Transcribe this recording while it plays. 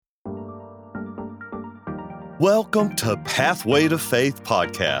Welcome to Pathway to Faith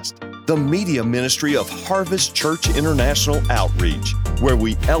podcast, the media ministry of Harvest Church International Outreach, where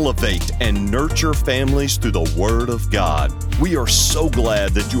we elevate and nurture families through the Word of God. We are so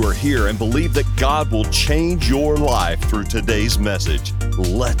glad that you are here and believe that God will change your life through today's message.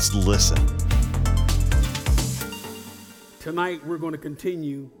 Let's listen. Tonight, we're going to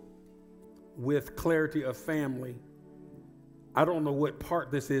continue with clarity of family. I don't know what part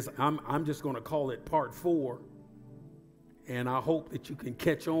this is. I'm just going to call it part 4. And I hope that you can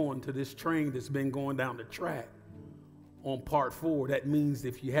catch on to this train that's been going down the track on part 4. That means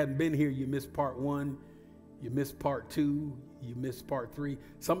if you hadn't been here, you missed part 1, you missed part 2, you missed part 3.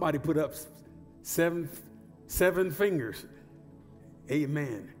 Somebody put up seven fingers.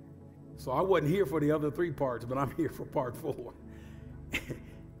 Amen. So I wasn't here for the other 3 parts, but I'm here for part 4.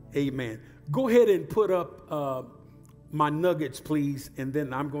 Amen. Go ahead and put up my nuggets, please, and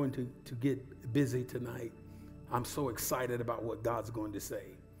then I'm going to get busy tonight. I'm so excited about what God's going to say.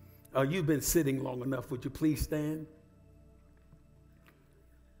 You've been sitting long enough. Would you please stand?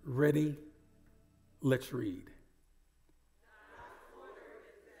 Ready? Let's read.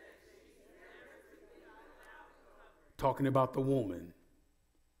 Talking about the woman.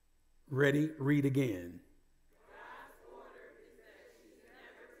 Ready? Read again.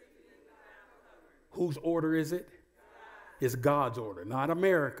 Whose order is it? It's God's order, not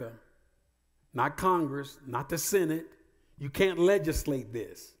America. Not Congress, not the Senate. You can't legislate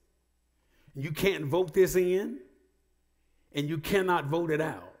this. You can't vote this in, and you cannot vote it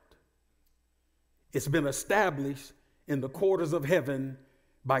out. It's been established in the quarters of heaven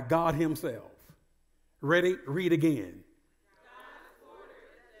by God himself. Ready? Read again.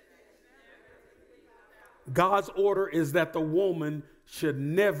 God's order is that the woman should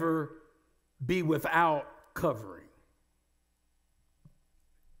never be without covering.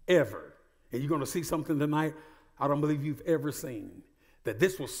 Ever. And you're going to see something tonight I don't believe you've ever seen. That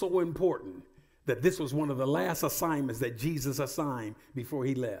this was so important that this was one of the last assignments that Jesus assigned before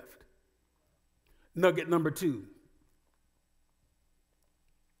he left. Nugget number 2.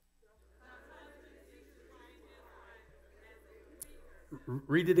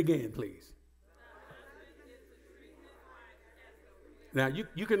 Read it again, please. Now,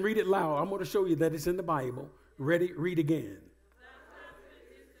 you can read it loud. I'm going to show you that it's in the Bible. Ready? Read again.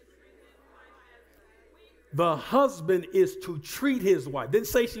 The husband is to treat his wife. Didn't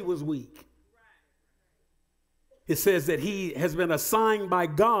say she was weak. It says that he has been assigned by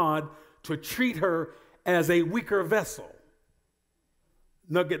God to treat her as a weaker vessel.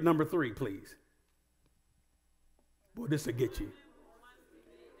 Nugget number 3, please. Boy, this will get you.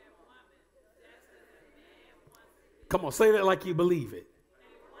 Come on, say that like you believe it.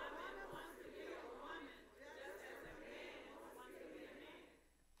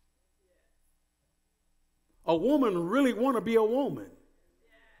 A woman really want to be a woman.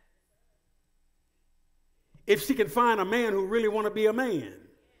 If she can find a man who really want to be a man.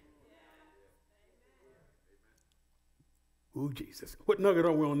 Ooh, Jesus. What nugget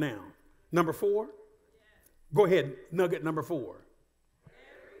are we on now? Number 4? Go ahead, nugget number 4.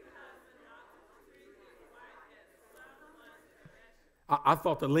 I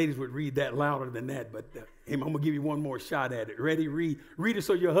thought the ladies would read that louder than that, but I'm going to give you one more shot at it. Ready? Read it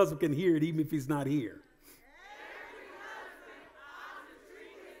so your husband can hear it even if he's not here.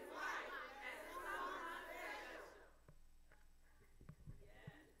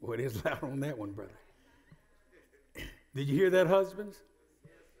 Boy, it is loud on that one, brother. Did you hear that, husbands?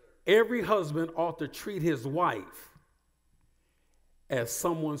 Every husband ought to treat his wife as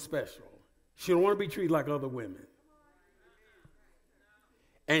someone special. She don't want to be treated like other women.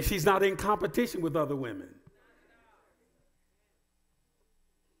 And she's not in competition with other women.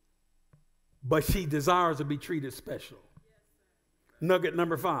 But she desires to be treated special. Nugget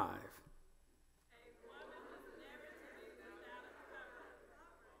number 5.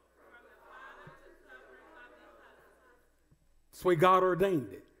 That's the way God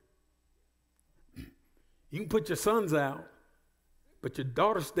ordained it. You can put your sons out, but your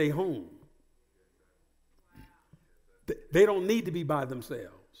daughters stay home. They don't need to be by themselves.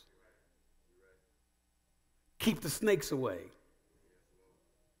 Keep the snakes away.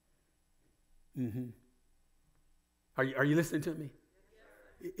 Mm-hmm. Are you listening to me?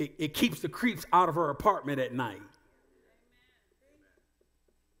 It keeps the creeps out of her apartment at night.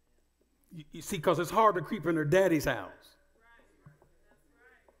 You see, because it's hard to creep in her daddy's house.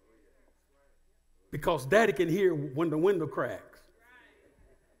 Because daddy can hear when the window cracks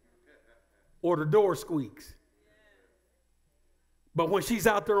or the door squeaks. But when she's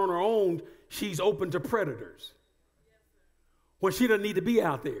out there on her own, she's open to predators. When she doesn't need to be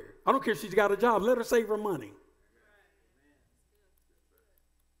out there. I don't care if she's got a job. Let her save her money.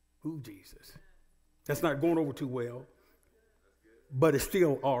 Ooh, Jesus. That's not going over too well, but it's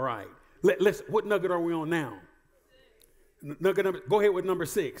still all right. What nugget are we on now? Go ahead with number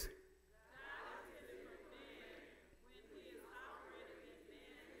 6.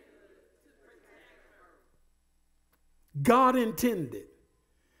 God intended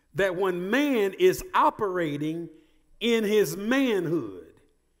that when man is operating in his manhood,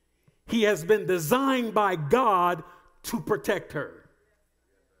 he has been designed by God to protect her.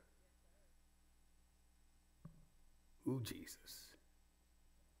 Ooh, Jesus.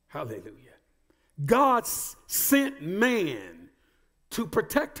 Hallelujah. God sent man to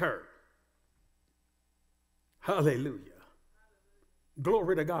protect her. Hallelujah.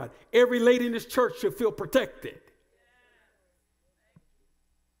 Glory to God. Every lady in this church should feel protected.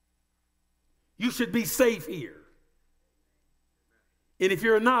 You should be safe here. And if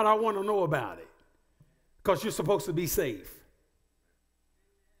you're not, I want to know about it, because you're supposed to be safe.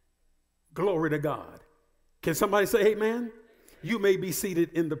 Glory to God. Can somebody say amen? You may be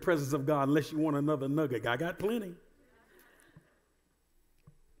seated in the presence of God unless you want another nugget. I got plenty.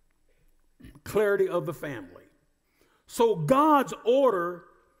 Clarity of the family. So God's order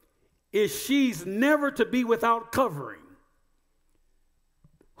is she's never to be without covering.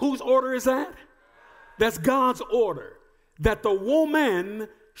 Whose order is that? That's God's order. That the woman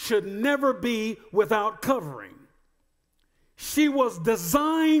should never be without covering. She was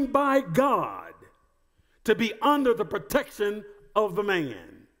designed by God to be under the protection of the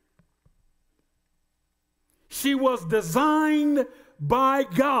man. She was designed by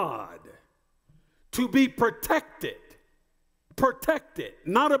God to be protected,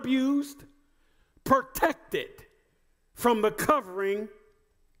 not abused, protected from the covering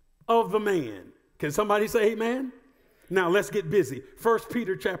of the man. Can somebody say amen? Now let's get busy. 1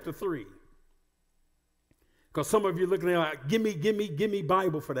 Peter chapter 3. Because some of you looking at it like, give me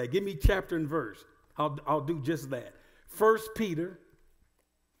Bible for that. Give me chapter and verse. I'll do just that. 1 Peter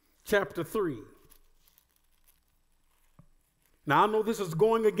chapter 3. Now I know this is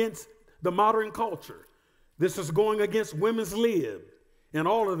going against the modern culture. This is going against women's lib and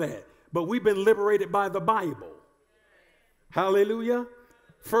all of that. But we've been liberated by the Bible. Hallelujah.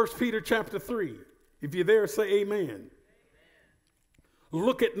 1 Peter chapter 3. If you're there, say amen.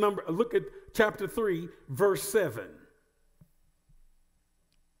 Look at chapter 3, verse 7.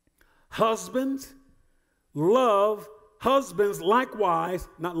 Husbands likewise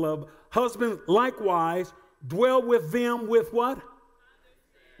dwell with them with what?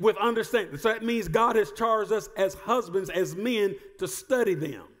 With understanding. So that means God has charged us as husbands, as men, to study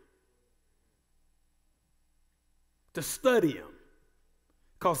them. To study them.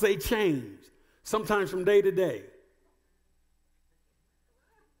 Because they change, sometimes from day to day.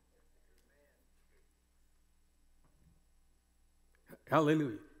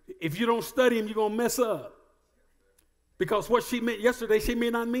 Hallelujah. If you don't study them, you're going to mess up. Because what she meant yesterday, she may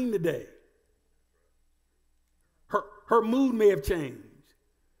not mean today. Her mood may have changed.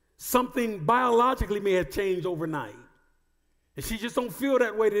 Something biologically may have changed overnight. And she just don't feel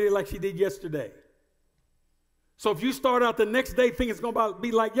that way today like she did yesterday. So if you start out the next day thinking it's going to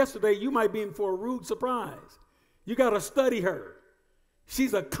be like yesterday, you might be in for a rude surprise. You got to study her.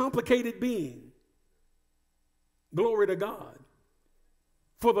 She's a complicated being. Glory to God.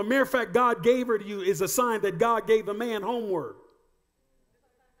 For the mere fact God gave her to you is a sign that God gave the man homework.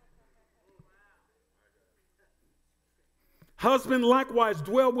 Husband likewise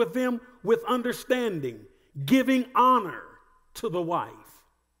dwell with them with understanding, giving honor to the wife.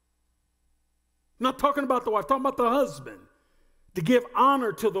 Not talking about the wife, talking about the husband. To give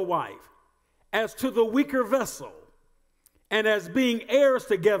honor to the wife as to the weaker vessel and as being heirs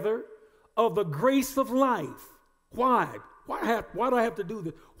together of the grace of life. Why? Why do I have to do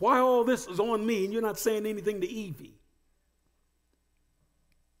this? Why all this is on me and you're not saying anything to Evie?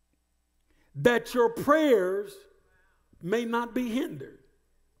 That your prayers may not be hindered.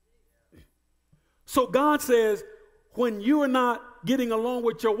 So God says, when you are not getting along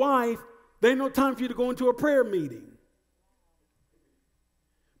with your wife, there ain't no time for you to go into a prayer meeting.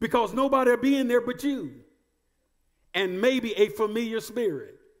 Because nobody will be in there but you. And maybe a familiar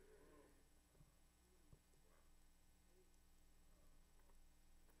spirit.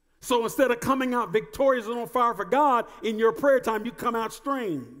 So instead of coming out victorious and on fire for God, in your prayer time, you come out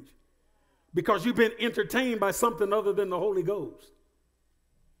strange. Because you've been entertained by something other than the Holy Ghost.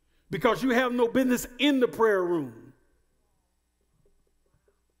 Because you have no business in the prayer room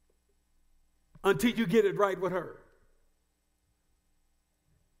until you get it right with her.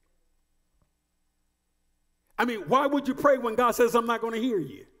 I mean, why would you pray when God says, I'm not going to hear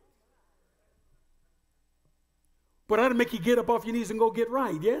you? But that'll make you get up off your knees and go get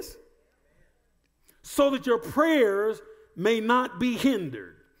right, yes? So that your prayers may not be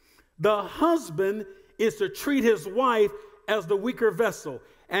hindered. The husband is to treat his wife as the weaker vessel,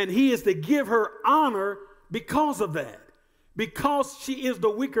 and he is to give her honor because of that. Because she is the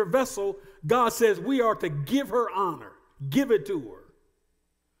weaker vessel, God says we are to give her honor, give it to her,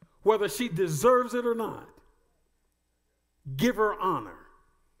 whether she deserves it or not. Give her honor.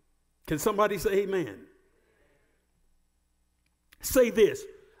 Can somebody say amen? Say this: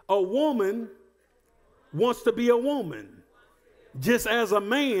 a woman wants to be a woman, just as a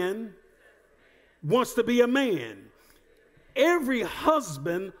man wants to be a man. Every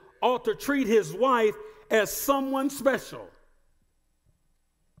husband ought to treat his wife as someone special.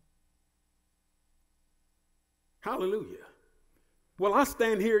 Hallelujah. Well, I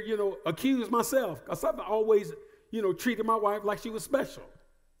stand here, accuse myself, because I've always, treated my wife like she was special.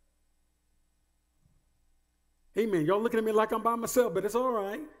 Amen. Y'all looking at me like I'm by myself, but it's all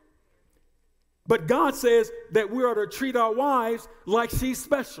right. But God says that we are to treat our wives like she's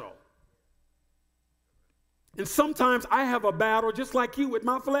special. And sometimes I have a battle just like you with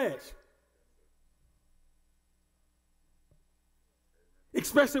my flesh.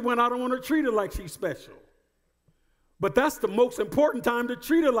 Especially when I don't want to treat her like she's special. But that's the most important time to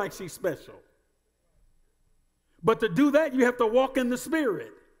treat her like she's special. But to do that, you have to walk in the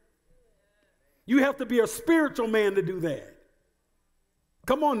Spirit. You have to be a spiritual man to do that.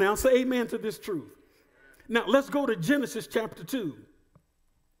 Come on now, say amen to this truth. Now, let's go to Genesis chapter 2.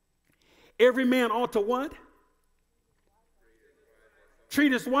 Every man ought to what?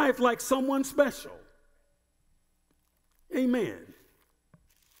 Treat his wife like someone special. Amen.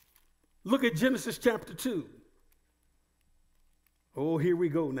 Look at Genesis chapter 2. Oh, here we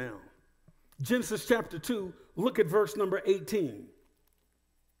go now. Genesis chapter 2, look at verse number 18.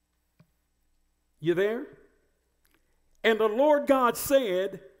 You there? And the Lord God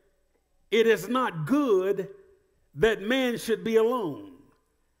said, it is not good that man should be alone.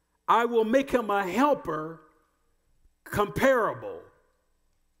 I will make him a helper comparable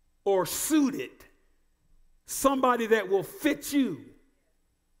or suited, somebody that will fit you.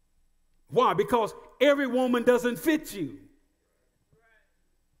 Why? Because every woman doesn't fit you.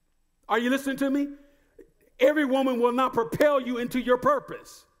 Are you listening to me? Every woman will not propel you into your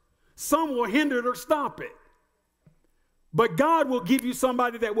purpose. Some will hinder it or stop it. But God will give you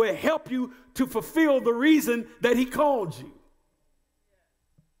somebody that will help you to fulfill the reason that he called you.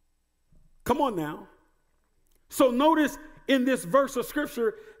 Come on now. So notice in this verse of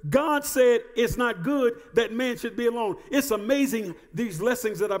scripture, God said it's not good that man should be alone. It's amazing, these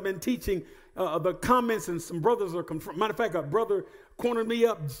lessons that I've been teaching, the comments, and some brothers are confirmed. Matter of fact, a brother cornered me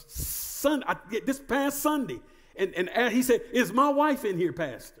up this past Sunday. And he said, is my wife in here,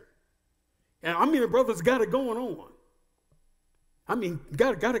 Pastor? And I mean, the brother's got it going on.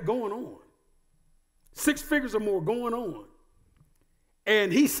 Got it going on. 6 figures or more going on.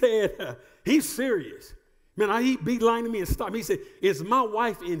 And he said, he's serious. Man, he beelined me and stopped me. He said, is my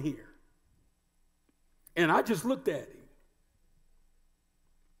wife in here? And I just looked at him.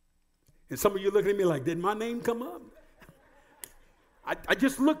 And some of you looking at me like, did my name come up? I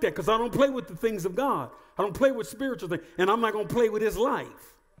just looked at, because I don't play with the things of God. I don't play with spiritual things. And I'm not going to play with his life.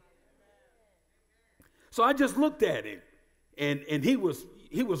 So I just looked at him. And he was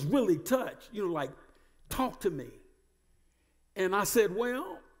really touched, like, talk to me. And I said,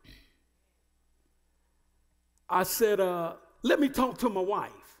 let me talk to my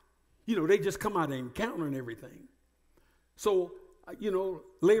wife. They just come out of encounter and everything. So,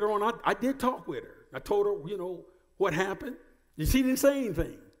 later on, I did talk with her. I told her, what happened. And she didn't say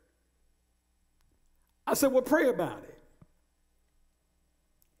anything. I said, well, pray about it.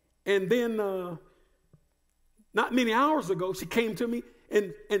 And then, not many hours ago, she came to me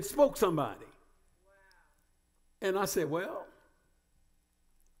and spoke somebody. Wow. And I said, all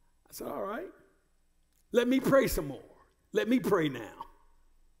right, let me pray some more. Let me pray now.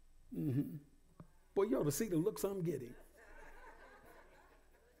 Mm-hmm. Boy, you ought to see the looks I'm getting.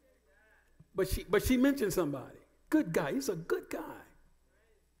 But she mentioned somebody. Good guy. He's a good guy.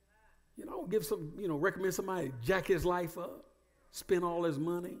 Give some, recommend somebody jack his life up, spend all his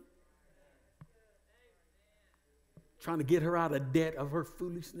money, trying to get her out of debt of her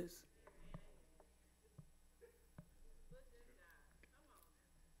foolishness.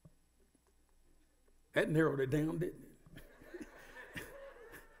 That narrowed it down, didn't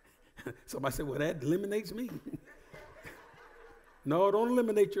it? Somebody said, well, that eliminates me. No, don't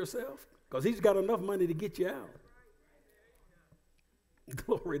eliminate yourself, because he's got enough money to get you out.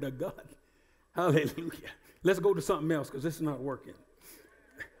 Glory to God. Hallelujah. Let's go to something else, because this is not working.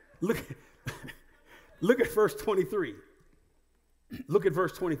 Look Look at verse 23. Look at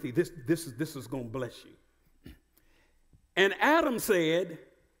verse 23. This is going to bless you. And Adam said,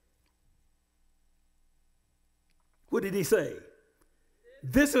 what did he say?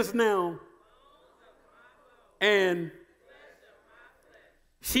 This is now, and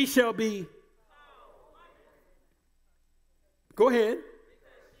she shall be. Go ahead.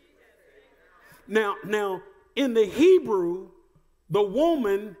 Now, in the Hebrew, the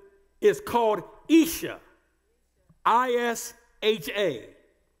woman is called Isha, I-S-H-A.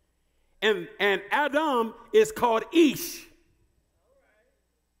 And Adam is called Ish.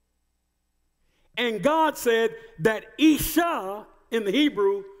 And God said that Isha in the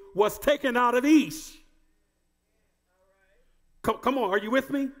Hebrew was taken out of Ish. Come on, are you with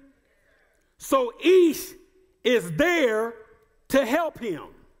me? So Ish is there to help him.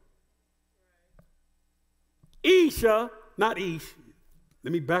 Isha, not Ish.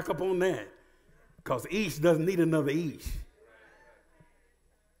 Let me back up on that. Because Ish doesn't need another Ish.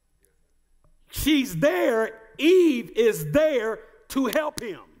 She's there. Eve is there to help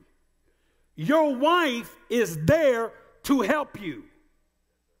him. Your wife is there to help you.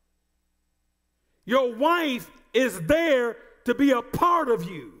 Your wife is there to be a part of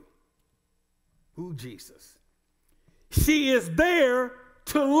you. Ooh, Jesus. She is there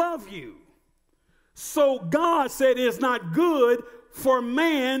to love you. So God said it's not good for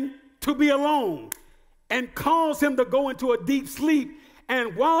man to be alone, and caused him to go into a deep sleep.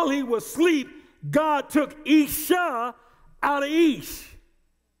 And while he was asleep, God took Isha out of Ish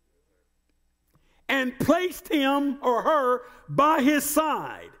and placed him or her by his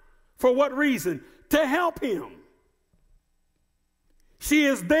side. For what reason? To help him. She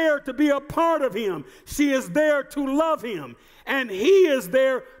is there to be a part of him. She is there to love him. And he is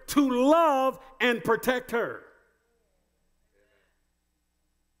there to love and protect her.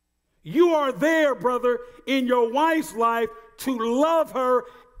 You are there, brother, in your wife's life to love her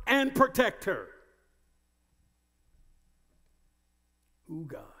and protect her. Ooh,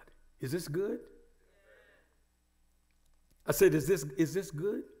 God. Is this good? I said, is this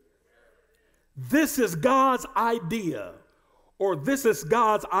good? This is God's idea, or this is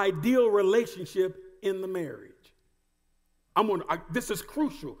God's ideal relationship in the marriage. This is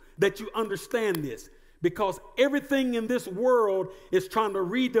crucial that you understand this, because everything in this world is trying to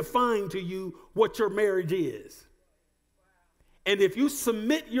redefine to you what your marriage is. And if you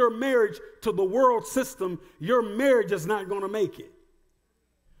submit your marriage to the world system, your marriage is not going to make it.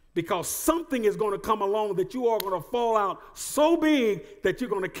 Because something is going to come along that you are going to fall out so big that you're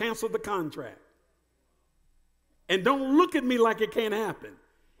going to cancel the contract. And don't look at me like it can't happen.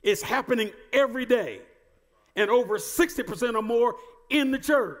 It's happening every day. And over 60% or more in the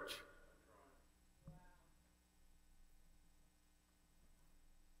church.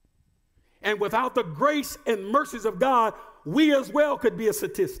 And without the grace and mercies of God, we as well could be a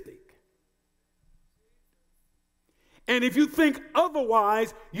statistic. And if you think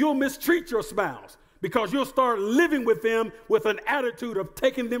otherwise, you'll mistreat your spouse, because you'll start living with them with an attitude of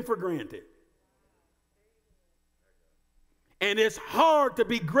taking them for granted. And it's hard to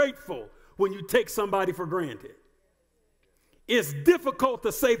be grateful when you take somebody for granted. It's difficult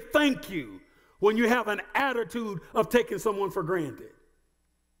to say thank you when you have an attitude of taking someone for granted.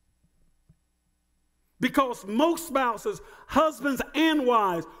 Because most spouses, husbands and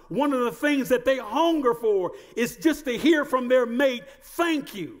wives, one of the things that they hunger for is just to hear from their mate,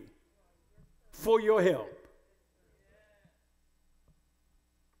 thank you for your help.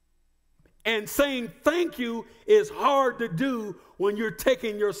 And saying thank you is hard to do when you're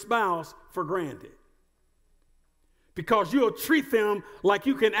taking your spouse for granted. Because you'll treat them like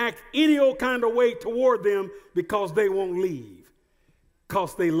you can act any old kind of way toward them because they won't leave.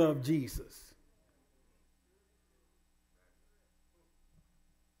 Because they love Jesus.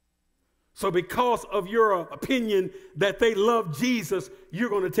 So because of your opinion that they love Jesus, you're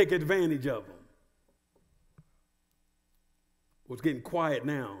going to take advantage of them. Well, it's getting quiet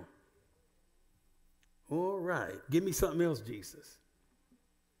now. All right. Give me something else, Jesus.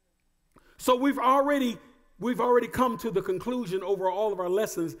 So we've already come to the conclusion over all of our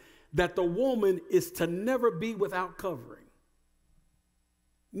lessons that the woman is to never be without covering.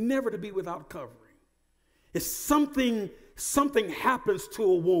 Never to be without covering. It's something happens to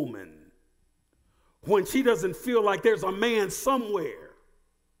a woman when she doesn't feel like there's a man somewhere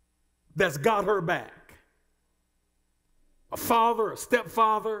that's got her back. A father, a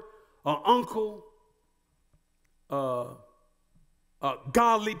stepfather, an uncle, a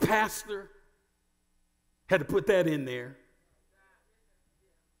godly pastor. Had to put that in there.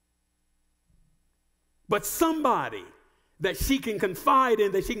 But somebody that she can confide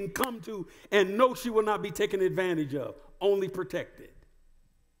in, that she can come to and know she will not be taken advantage of, only protected.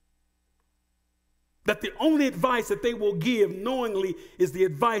 That the only advice that they will give knowingly is the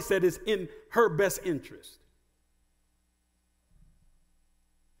advice that is in her best interest.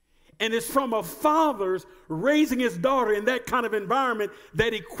 And it's from a father's raising his daughter in that kind of environment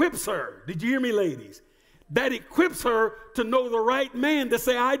that equips her. Did you hear me, ladies? That equips her to know the right man to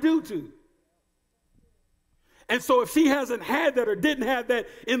say, I do to. And so if she hasn't had that or didn't have that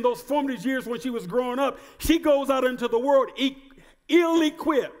in those formative years when she was growing up, she goes out into the world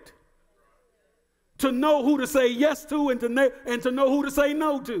ill-equipped to know who to say yes to and to know who to say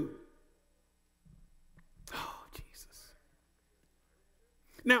no to. Oh, Jesus.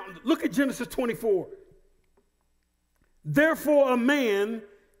 Now, look at Genesis 24. Therefore, a man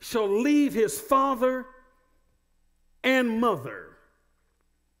shall leave his father and mother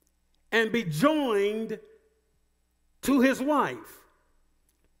and be joined to his wife,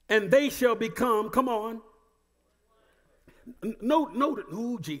 and they shall become, come on.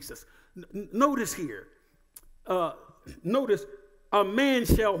 Jesus. Notice here. Notice, a man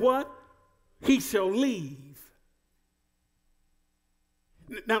shall what? He shall leave.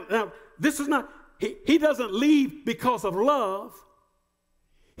 Now this is not, he doesn't leave because of love.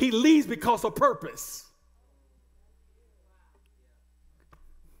 He leaves because of purpose.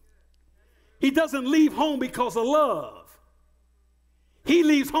 He doesn't leave home because of love. He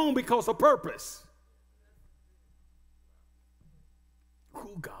leaves home because of purpose.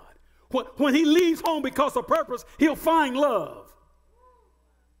 Oh, God. When he leaves home because of purpose, he'll find love.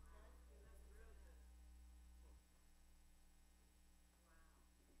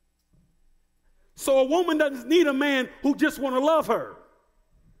 So a woman doesn't need a man who just want to love her.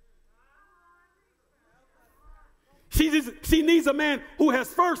 She needs a man who has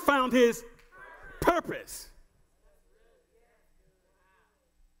first found his purpose.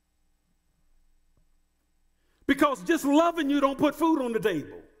 Because just loving you don't put food on the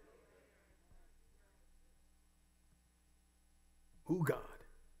table. Oh, God.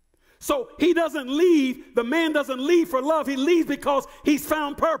 So he doesn't leave, the man doesn't leave for love. He leaves because he's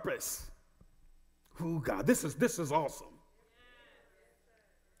found purpose. Oh, God, this is awesome.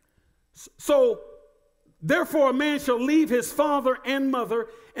 So, therefore, a man shall leave his father and mother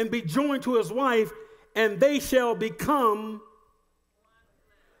and be joined to his wife, and they shall become.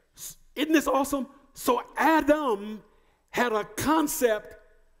 Isn't this awesome? So Adam had a concept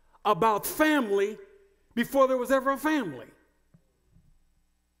about family before there was ever a family.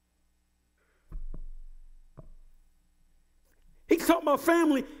 He's talking about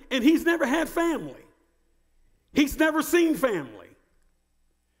family, and he's never had family. He's never seen family.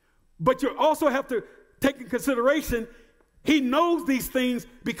 But you also have to take in consideration, he knows these things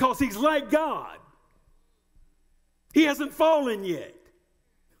because he's like God. He hasn't fallen yet.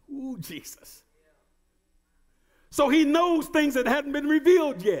 Ooh, Jesus. So he knows things that hadn't been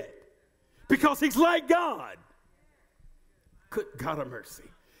revealed yet because he's like God. Good God of mercy.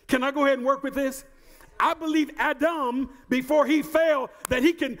 Can I go ahead and work with this? I believe Adam, before he fell, that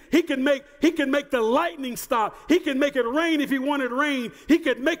he can make the lightning stop. He can make it rain if he wanted rain. He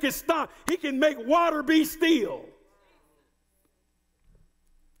could make it stop. He can make water be still.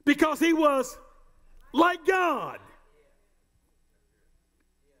 Because he was like God.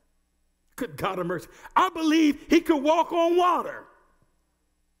 Good God of mercy. I believe he could walk on water.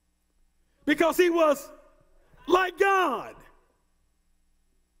 Because he was like God.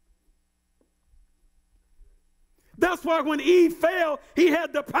 That's why when Eve fell, he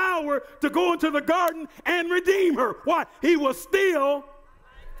had the power to go into the garden and redeem her. Why? He was still,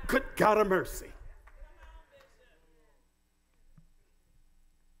 good God of mercy.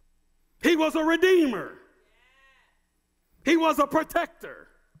 He was a redeemer. He was a protector.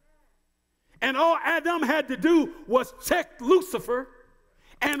 And all Adam had to do was check Lucifer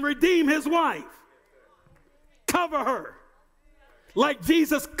and redeem his wife. Cover her. Like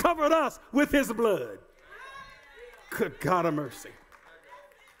Jesus covered us with his blood. Good God of mercy.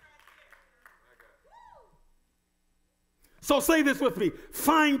 So say this with me.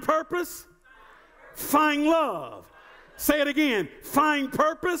 Find purpose. Find love. Say it again. Find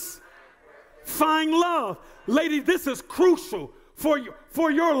purpose. Find love. Ladies, this is crucial for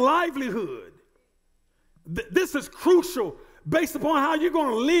your livelihood. This is crucial based upon how you're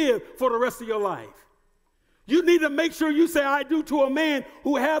going to live for the rest of your life. You need to make sure you say, I do to a man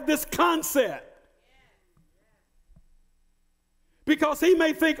who have this concept. Because he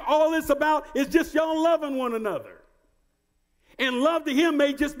may think all it's about is just y'all loving one another. And love to him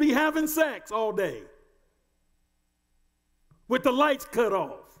may just be having sex all day. With the lights cut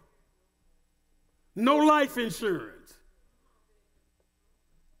off. No life insurance.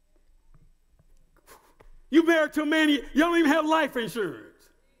 You married to a man, you don't even have life insurance.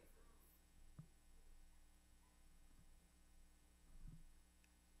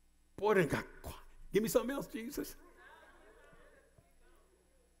 Boy, they got quiet. Give me something else, Jesus.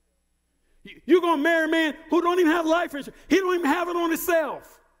 You're going to marry a man who don't even have life insurance. He don't even have it on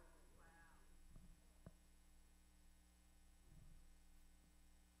himself.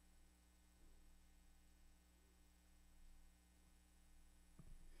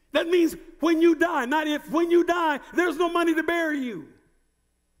 That means when you die, not if, when you die, there's no money to bury you.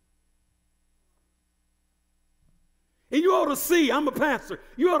 And you ought to see, I'm a pastor,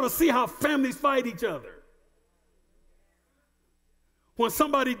 you ought to see how families fight each other. When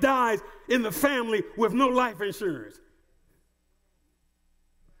somebody dies in the family with no life insurance,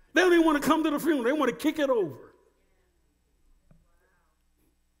 they don't even want to come to the funeral. They want to kick it over.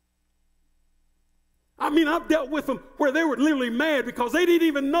 I mean, I've dealt with them where they were literally mad because they didn't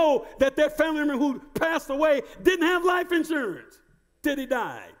even know that their family member who passed away didn't have life insurance till he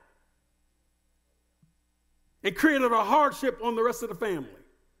died. And created a hardship on the rest of the family.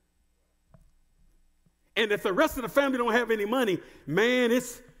 And if the rest of the family don't have any money, man,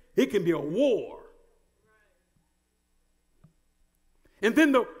 it can be a war. And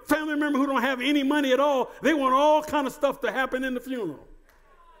then the family member who don't have any money at all, they want all kind of stuff to happen in the funeral.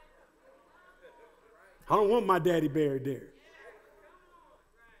 I don't want my daddy buried there.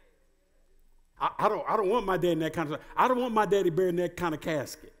 I don't want my dad in that kind of stuff. I don't want my daddy buried in that kind of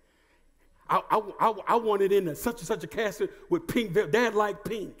casket. I want it in a such and such a casket with pink. Dad liked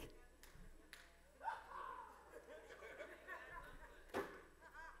pink.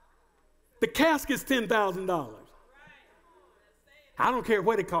 The casket's $10,000. I don't care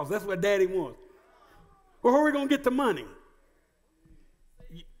what it costs. That's what Daddy wants. Well, where are we going to get the money?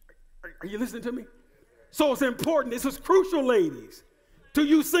 Are you listening to me? So it's important. This is crucial, ladies. To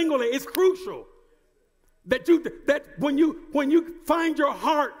you single ladies, it's crucial that when you find your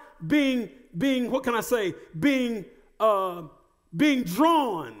heart being what can I say? Being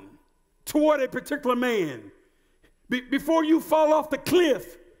drawn toward a particular man. Before you fall off the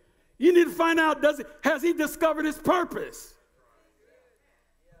cliff, you need to find out, has he discovered his purpose?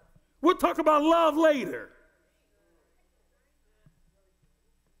 We'll talk about love later.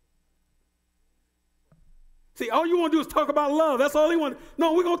 See, all you want to do is talk about love. That's all he wants.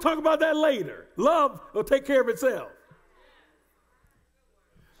 No, we're going to talk about that later. Love will take care of itself.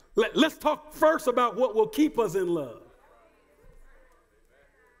 Let's talk first about what will keep us in love.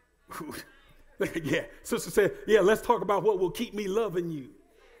 Yeah, sister said, yeah, let's talk about what will keep me loving you.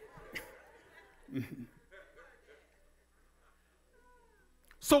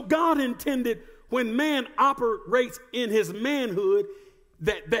 So God intended when man operates in his manhood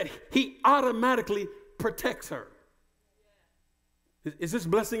that he automatically protects her. Is this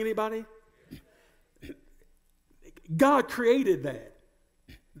blessing anybody? God created that.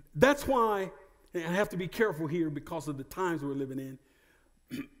 That's why, and I have to be careful here because of the times we're living in,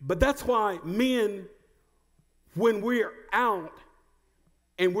 but that's why men, when we're out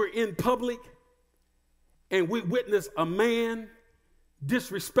and we're in public and we witness a man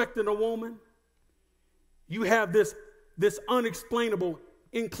disrespecting a woman, you have this unexplainable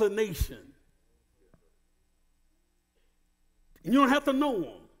inclination. And you don't have to know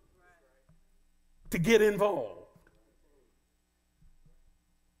them to get involved.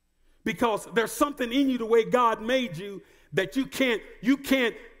 Because there's something in you the way God made you that you can't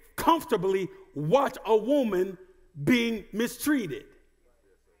comfortably watch a woman being mistreated.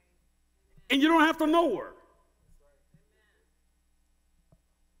 And you don't have to know her.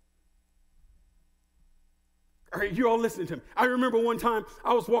 All right, you're all listening to me. I remember one time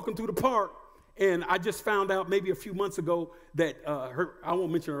I was walking through the park and I just found out maybe a few months ago that I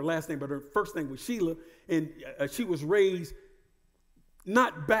won't mention her last name, but her first name was Sheila, and she was raised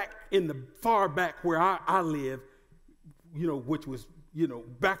not back in the far back where I live, which was,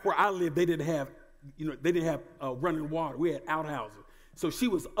 back where I lived, they didn't have running water. We had outhouses. So she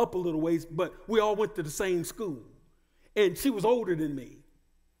was up a little ways, but we all went to the same school. And she was older than me,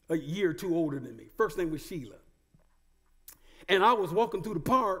 a year or two older than me. First name was Sheila. And I was walking through the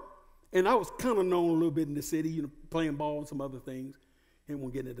park, and I was kind of known a little bit in the city, playing ball and some other things. And we'll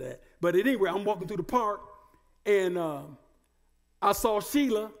get into that. But at any rate, I'm walking through the park, and I saw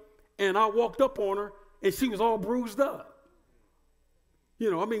Sheila, and I walked up on her, and she was all bruised up. She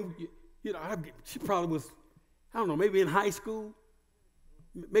probably was, I don't know, maybe in high school.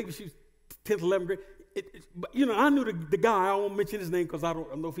 Maybe she was 10th, 11th grade. But I knew the guy. I won't mention his name because I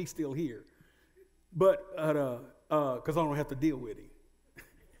don't know if he's still here. But because I don't have to deal with him.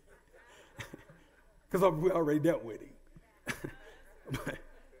 Because we already dealt with him.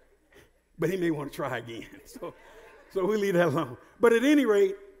 but he may want to try again. So we leave that alone. But at any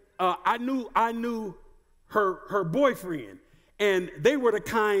rate, I knew her boyfriend, and they were the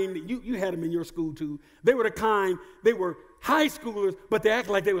kind, you had them in your school too, they were the kind, they were high schoolers, but they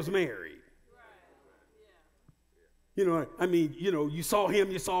acted like they was married. You know, I mean, you know, you saw him,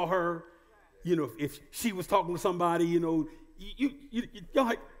 you saw her, you know, if she was talking to somebody, you know,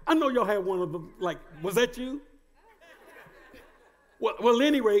 y'all, I know y'all had one of them, like, was that you? Well, at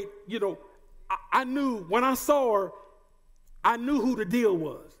any rate, you know, I knew, when I saw her, I knew who the deal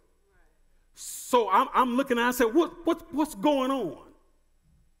was. So I'm looking at her, I said, what's going on?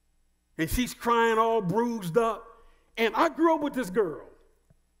 And she's crying all bruised up. And I grew up with this girl.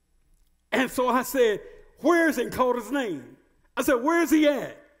 And so I said, where's he? And called his name. I said, where's he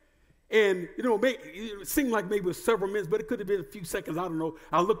at? And, you know, it seemed like maybe it was several minutes, but it could have been a few seconds. I don't know.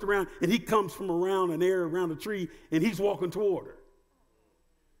 I looked around, and he comes from around an area around a tree, and he's walking toward her.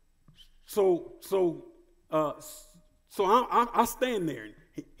 So I stand there, and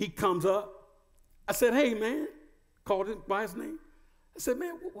he comes up. I said, hey, man, called him by his name. I said,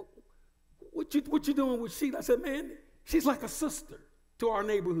 man, what you doing with Sheila? I said, man, she's like a sister to our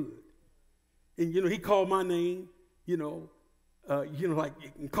neighborhood. And, you know, he called my name, you know, like, you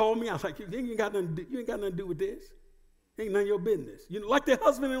can call me. I was like, you ain't got nothing to do with this. Ain't none of your business. You know, like their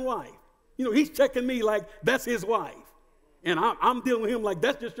husband and wife. You know, he's checking me like that's his wife. And I'm dealing with him like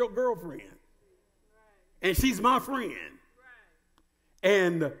that's just your girlfriend. And she's my friend.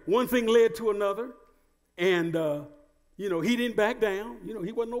 And one thing led to another. And, you know, he didn't back down. You know,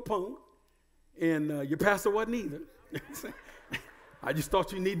 he wasn't no punk. And your pastor wasn't either. I just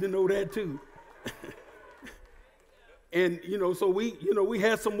thought you needed to know that too. And, you know, so we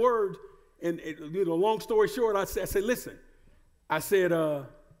had some words. And, you know, long story short, I said, listen. I said,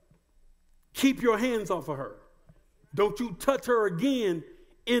 keep your hands off of her. Don't you touch her again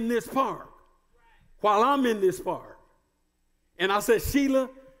in this park while I'm in this park. And I said, Sheila,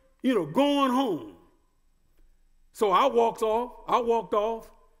 you know, going home. So I walked off.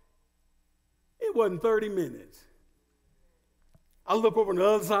 It wasn't 30 minutes. I look over on the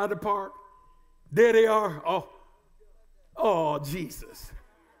other side of the park. There they are. Oh, Jesus.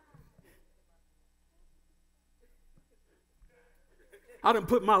 I done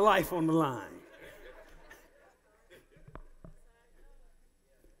put my life on the line.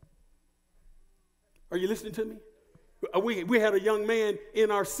 Are you listening to me? We had a young man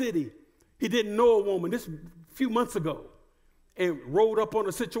in our city. He didn't know a woman. This a few months ago. And rolled up on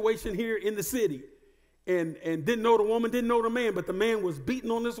a situation here in the city. And didn't know the woman, didn't know the man. But the man was beating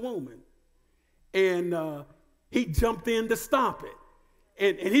on this woman. And he jumped in to stop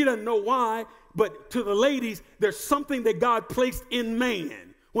it. And he doesn't know why. But to the ladies, there's something that God placed in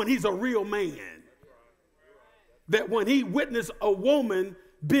man when he's a real man. That when he witnessed a woman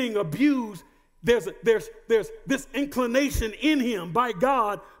being abused, there's this inclination in him by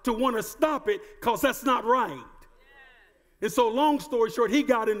God to want to stop it because that's not right. And so long story short, he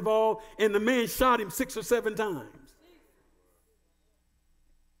got involved and the man shot him 6 or 7 times.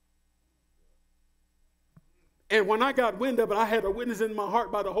 And when I got wind of it, I had a witness in my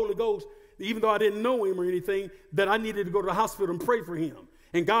heart by the Holy Ghost, even though I didn't know him or anything, that I needed to go to the hospital and pray for him.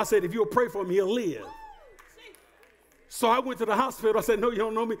 And God said, if you'll pray for him, he'll live. So I went to the hospital. I said, no, you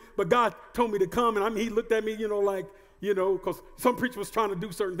don't know me. But God told me to come. And I mean, he looked at me, you know, like, you know, because some preacher was trying to do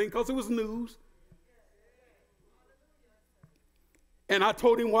certain things because it was news. And I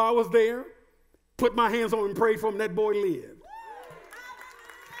told him while I was there, put my hands on him and prayed for him. That boy lived.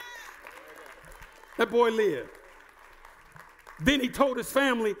 That boy lived. Then he told his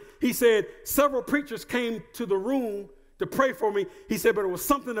family, he said, several preachers came to the room to pray for me. He said, but it was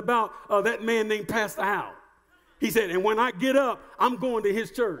something about that man named Pastor Howell. He said, and when I get up, I'm going to his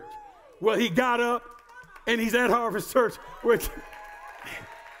church. Well, he got up, and he's at Harvest Church. Which,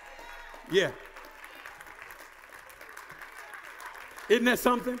 yeah. Isn't that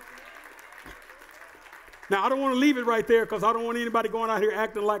something? Now, I don't want to leave it right there because I don't want anybody going out here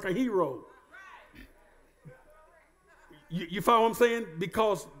acting like a hero. You follow what I'm saying?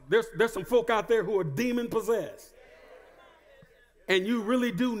 Because there's some folk out there who are demon possessed. And you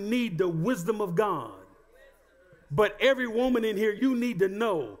really do need the wisdom of God. But every woman in here, you need to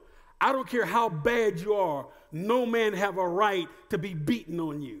know, I don't care how bad you are, no man have a right to be beaten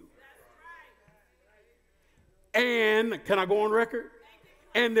on you. And, can I go on record?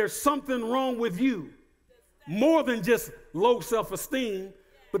 And there's something wrong with you, more than just low self-esteem,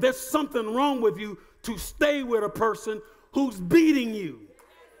 but there's something wrong with you to stay with a person who's beating you,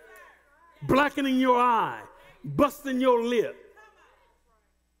 blackening your eye, busting your lip,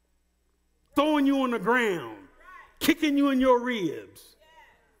 throwing you on the ground, kicking you in your ribs.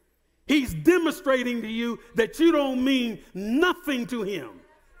 He's demonstrating to you that you don't mean nothing to him.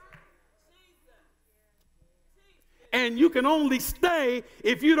 And you can only stay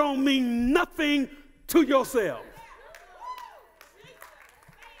if you don't mean nothing to yourself.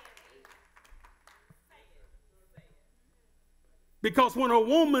 Because when a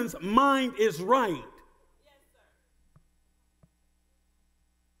woman's mind is right,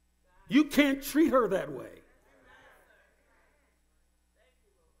 you can't treat her that way.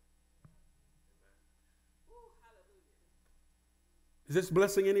 Is this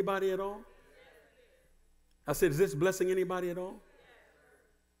blessing anybody at all? I said, is this blessing anybody at all?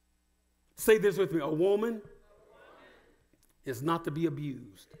 Say this with me. A woman is not to be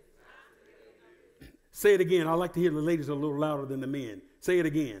abused. Say it again. I like to hear the ladies a little louder than the men. Say it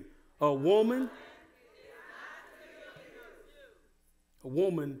again. A woman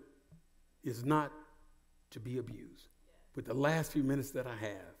is not to be abused. With the last few minutes that I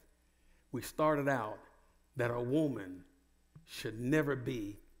have, we started out that a woman should never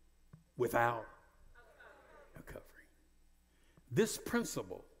be without a covering. This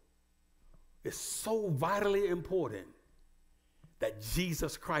principle is so vitally important that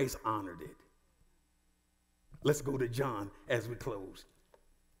Jesus Christ honored it. Let's go to John as we close.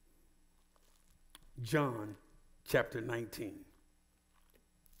 John chapter 19.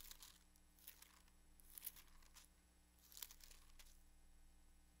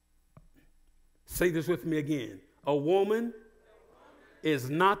 Say this with me again. A woman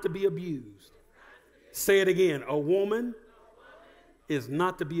is not to be abused. Say it again. A woman is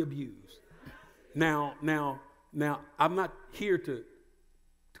not to be abused. Now, I'm not here to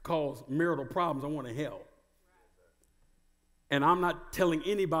cause marital problems. I want to help. And I'm not telling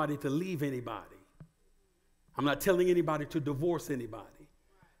anybody to leave anybody. I'm not telling anybody to divorce anybody.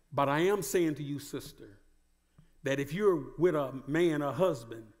 But I am saying to you, sister, that if you're with a man, a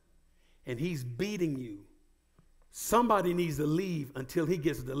husband, and he's beating you, somebody needs to leave until he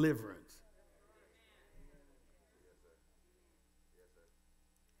gets deliverance.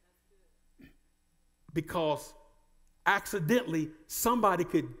 Because accidentally somebody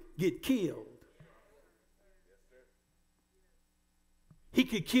could get killed. He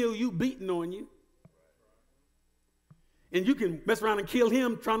could kill you beating on you. And you can mess around and kill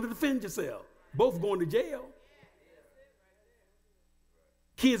him trying to defend yourself. Both going to jail.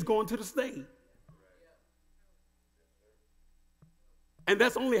 Kids going to the state. And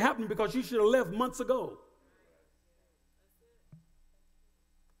that's only happened because you should have left months ago.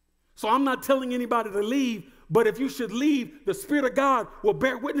 So I'm not telling anybody to leave, but if you should leave, the Spirit of God will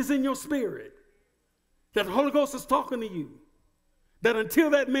bear witness in your spirit that the Holy Ghost is talking to you. That until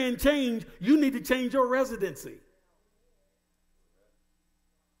that man change, you need to change your residency.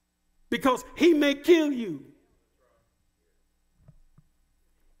 Because he may kill you.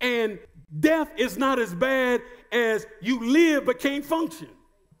 And death is not as bad as you live but can't function.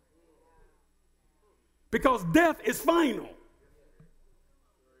 Because death is final.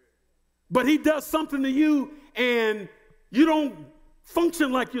 But he does something to you and you don't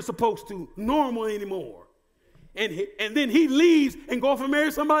function like you're supposed to, normal anymore. And then he leaves and goes off and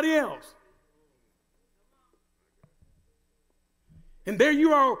marries somebody else. And there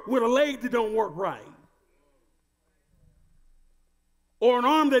you are with a leg that don't work right. Or an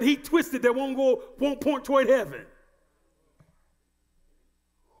arm that he twisted that won't point toward heaven.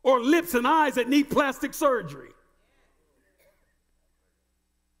 Or lips and eyes that need plastic surgery.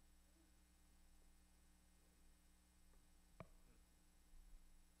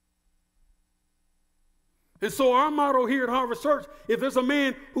 And so our motto here at Harvest Church, if there's a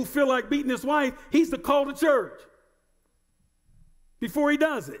man who feel like beating his wife, he's to call the church before he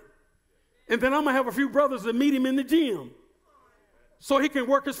does it. And then I'm going to have a few brothers that meet him in the gym so he can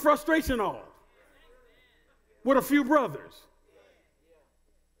work his frustration off with a few brothers.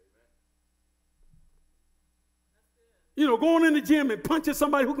 You know, going in the gym and punching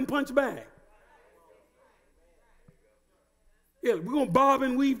somebody who can punch back. Yeah, we're going to bob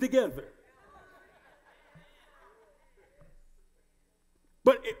and weave together.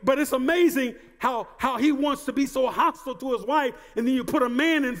 But it's amazing how he wants to be so hostile to his wife, and then you put a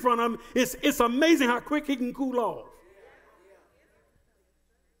man in front of him. It's amazing how quick he can cool off.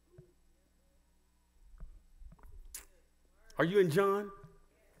 Are you in John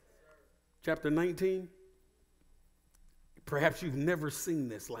chapter 19? Perhaps you've never seen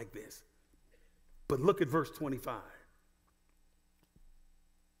this like this. But look at verse 25.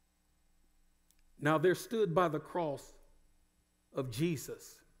 Now there stood by the cross of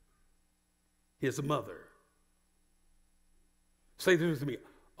Jesus, his mother. Say this to me.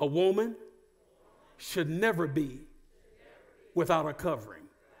 A woman should never be without a covering.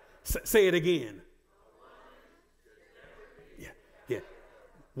 Say it again. Yeah.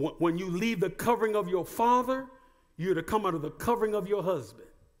 When you leave the covering of your father, you're to come out of the covering of your husband.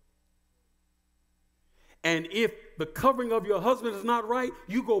 And if the covering of your husband is not right,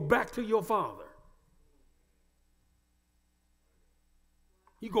 you go back to your father.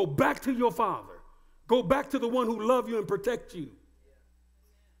 You go back to your father. Go back to the one who loved you and protect you.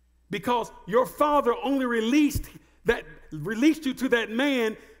 Because your father only released you to that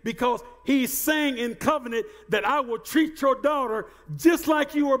man because he's saying in covenant that I will treat your daughter just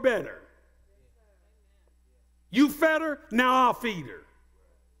like you or better. You fed her, now I'll feed her.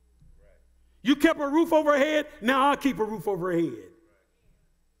 You kept a roof over her head, now I'll keep a roof over her head.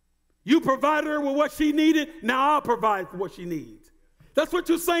 You provided her with what she needed, now I'll provide for what she needs. That's what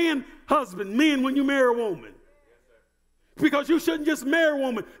you're saying, husband, men, when you marry a woman. Because you shouldn't just marry a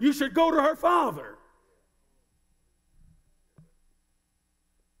woman, you should go to her father.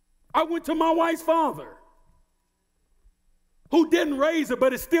 I went to my wife's father, who didn't raise her,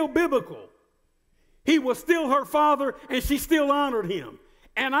 but it's still biblical. He was still her father, and she still honored him.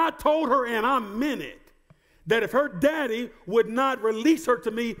 And I told her, and I meant it, that if her daddy would not release her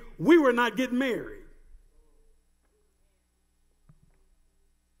to me, we were not getting married.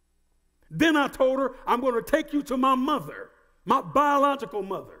 Then I told her, I'm going to take you to my mother, my biological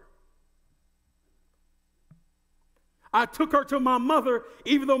mother. I took her to my mother.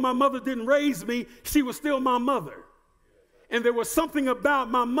 Even though my mother didn't raise me, she was still my mother. And there was something about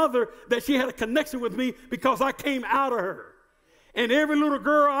my mother that she had a connection with me because I came out of her. And every little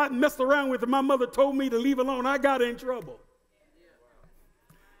girl I messed around with, and my mother told me to leave alone, I got in trouble.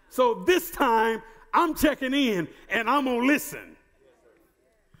 So this time, I'm checking in, and I'm going to listen.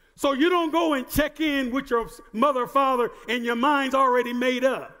 So you don't go and check in with your mother or father, and your mind's already made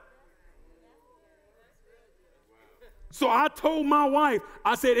up. So I told my wife,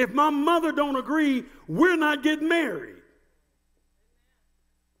 I said, if my mother don't agree, we're not getting married.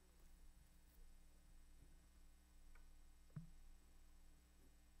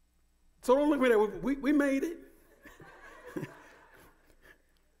 So don't look at that. We made it.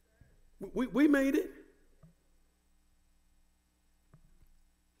 we made it.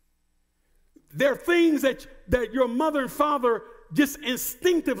 There are things that your mother and father just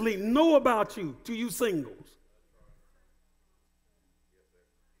instinctively know about you, to you singles.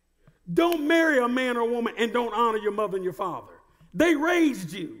 Don't marry a man or woman and don't honor your mother and your father. They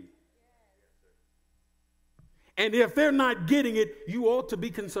raised you. And if they're not getting it, you ought to be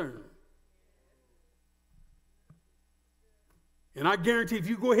concerned. And I guarantee if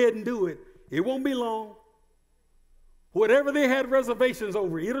you go ahead and do it, it won't be long. Whatever they had reservations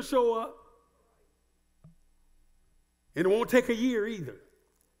over, it'll show up. And it won't take a year either.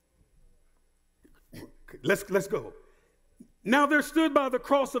 Let's go. Now there stood by the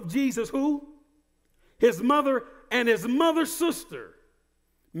cross of Jesus who? His mother and his mother's sister,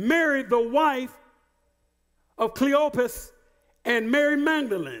 Mary, the wife of Cleopas, and Mary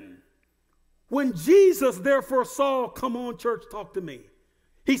Magdalene. When Jesus therefore saw, come on church, talk to me.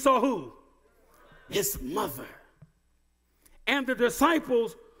 He saw who? His mother. And the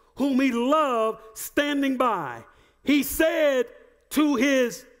disciples whom he loved standing by. He said to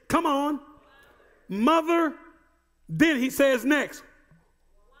his, come on, mother. Then he says next,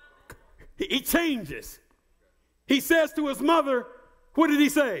 he changes. He says to his mother, what did he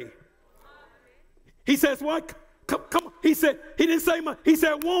say? He says what? Come on. He didn't say mother, he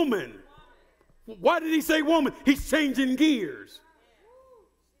said woman. Why did he say woman? He's changing gears.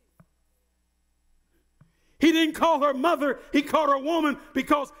 He didn't call her mother, he called her woman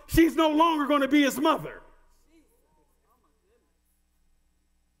because she's no longer going to be his mother.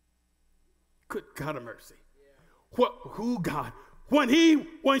 Good God of mercy. Who God? When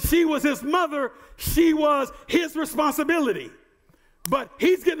she was his mother, she was his responsibility. But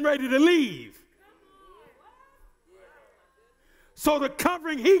he's getting ready to leave. So the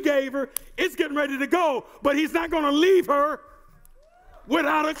covering he gave her is getting ready to go, but he's not going to leave her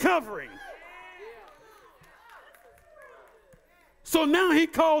without a covering. So now he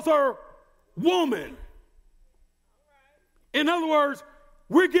calls her woman. In other words,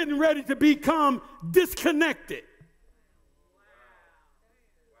 we're getting ready to become disconnected.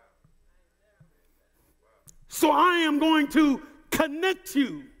 So I am going to connect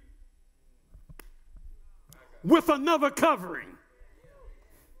you with another covering.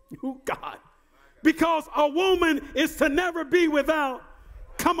 Oh, God. Because a woman is to never be without,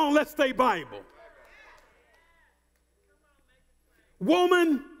 come on, let's stay Bible.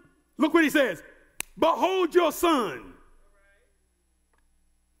 Woman, look what he says. Behold your son.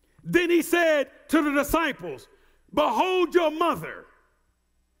 Then he said to the disciples, behold your mother.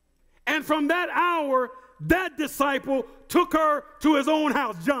 And from that hour, that disciple took her to his own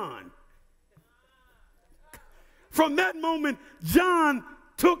house, John. From that moment, John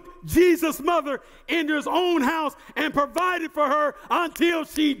took Jesus' mother into his own house and provided for her until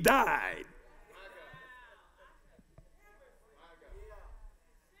she died.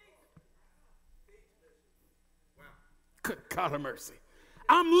 Good God of mercy.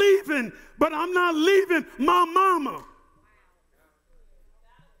 I'm leaving, but I'm not leaving my mama.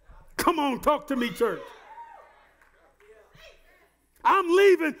 Come on, talk to me, church. I'm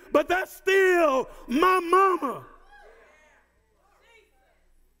leaving, but that's still my mama.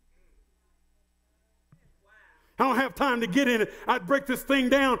 I don't have time to get in it. I'd break this thing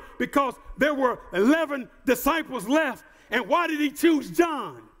down because there were 11 disciples left. And why did he choose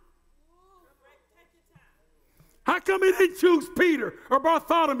John? How come he didn't choose Peter or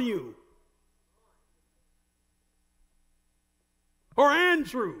Bartholomew or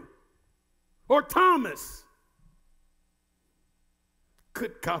Andrew or Thomas?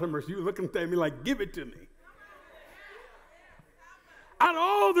 Good God of mercy, you're looking at me like, give it to me. Out of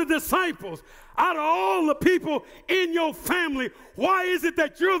all the disciples, out of all the people in your family, why is it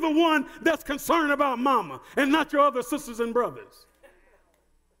that you're the one that's concerned about mama and not your other sisters and brothers?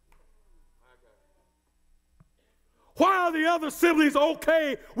 Why are the other siblings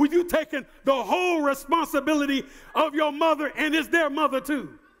okay with you taking the whole responsibility of your mother and it's their mother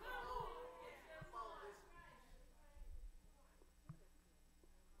too?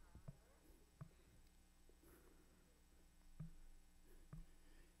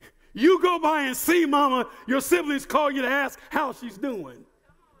 You go by and see mama, your siblings call you to ask how she's doing.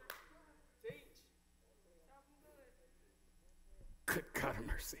 Good God of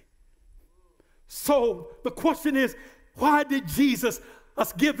mercy. So the question is, why did Jesus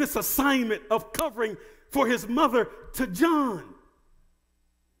us give this assignment of covering for his mother to John?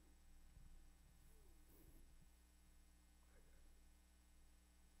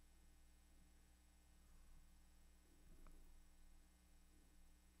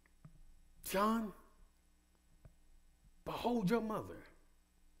 John, behold your mother.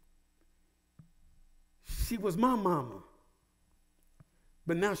 She was my mama,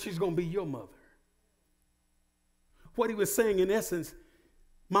 but now she's going to be your mother. What he was saying in essence,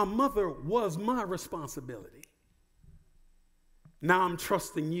 my mother was my responsibility. Now I'm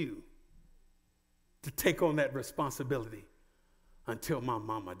trusting you to take on that responsibility until my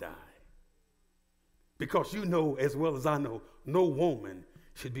mama died. Because you know as well as I know, no woman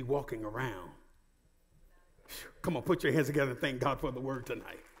should be walking around. Come on, put your hands together and thank God for the word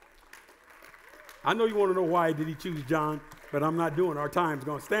tonight. I know you want to know why did he choose John, but I'm not doing. Our time's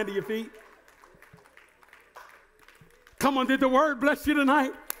going. Stand to your feet. Come on, did the word bless you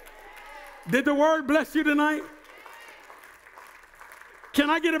tonight? Did the word bless you tonight? Can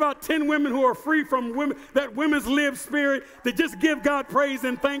I get about 10 women who are free from women, that women's live spirit, that just give God praise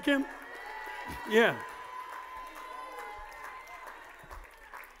and thank him? Yeah.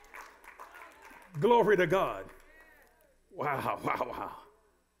 Glory to God. Wow, wow, wow.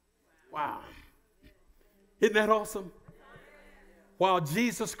 Wow. Isn't that awesome? While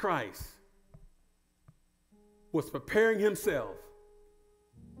Jesus Christ was preparing himself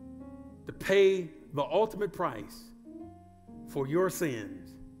to pay the ultimate price for your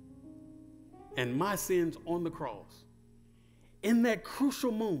sins and my sins on the cross, in that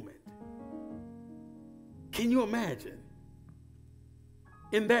crucial moment, can you imagine?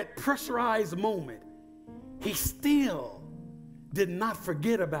 In that pressurized moment, he still did not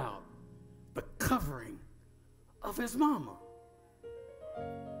forget about the covering of his mama.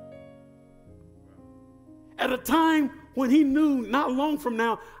 At a time when he knew not long from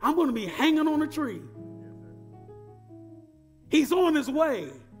now, I'm going to be hanging on a tree. He's on his way.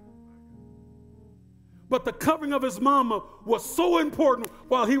 But the covering of his mama was so important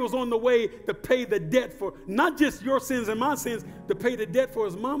while he was on the way to pay the debt for not just your sins and my sins, to pay the debt for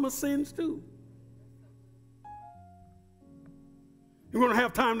his mama's sins too. We don't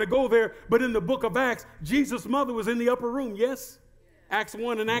have time to go there, but in the book of Acts, Jesus' mother was in the upper room, yes? Acts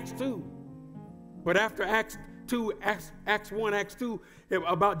 1 and Acts 2. But after Acts 1, Acts 2,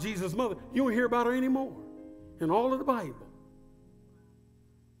 about Jesus' mother, you don't hear about her anymore in all of the Bible.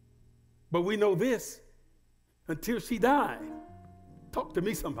 But we know this, until she died. Talk to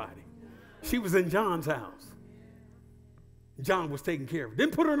me, somebody. She was in John's house. John was taking care of her.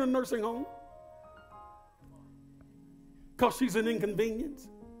 Didn't put her in a nursing home because she's an inconvenience.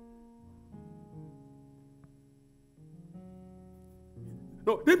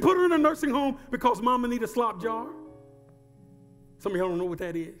 No, didn't put her in a nursing home because mama need a slop jar. Some of y'all don't know what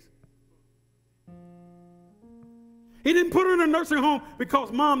that is. He didn't put her in a nursing home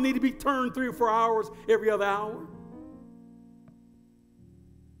because mom needed to be turned 3 or 4 hours every other hour.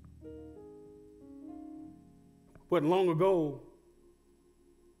 But long ago,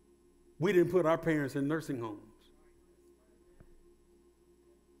 we didn't put our parents in nursing homes.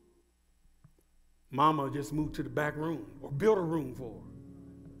 Mama just moved to the back room or built a room for her.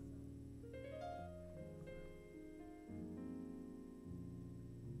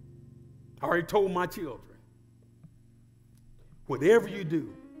 I already told my children, whatever you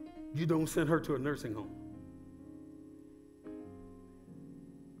do, you don't send her to a nursing home.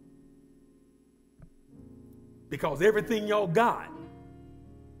 Because everything y'all got,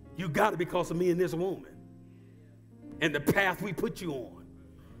 you got it because of me and this woman and the path we put you on.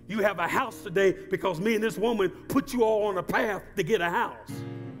 You have a house today because me and this woman put you all on a path to get a house.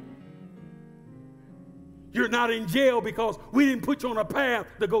 You're not in jail because we didn't put you on a path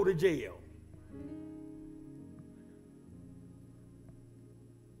to go to jail.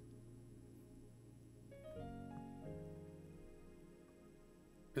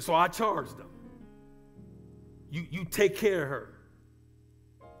 And so I charged them. You take care of her.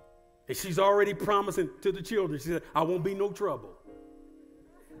 And she's already promising to the children. She said, I won't be no trouble.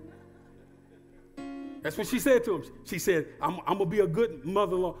 That's what she said to him. She said, I'm going to be a good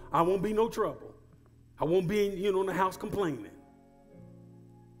mother-in-law. I won't be no trouble. I won't be in the house complaining.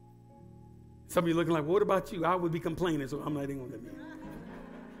 Some of you looking like, well, what about you? I would be complaining, so I'm not even going to admit it.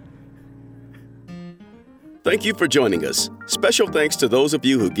 Thank you for joining us. Special thanks to those of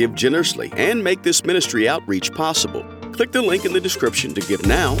you who give generously and make this ministry outreach possible. Click the link in the description to give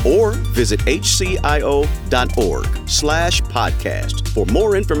now or visit hcio.org/podcast for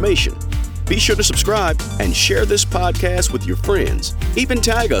more information. Be sure to subscribe and share this podcast with your friends. Even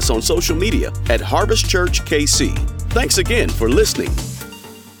tag us on social media at Harvest Church KC. Thanks again for listening.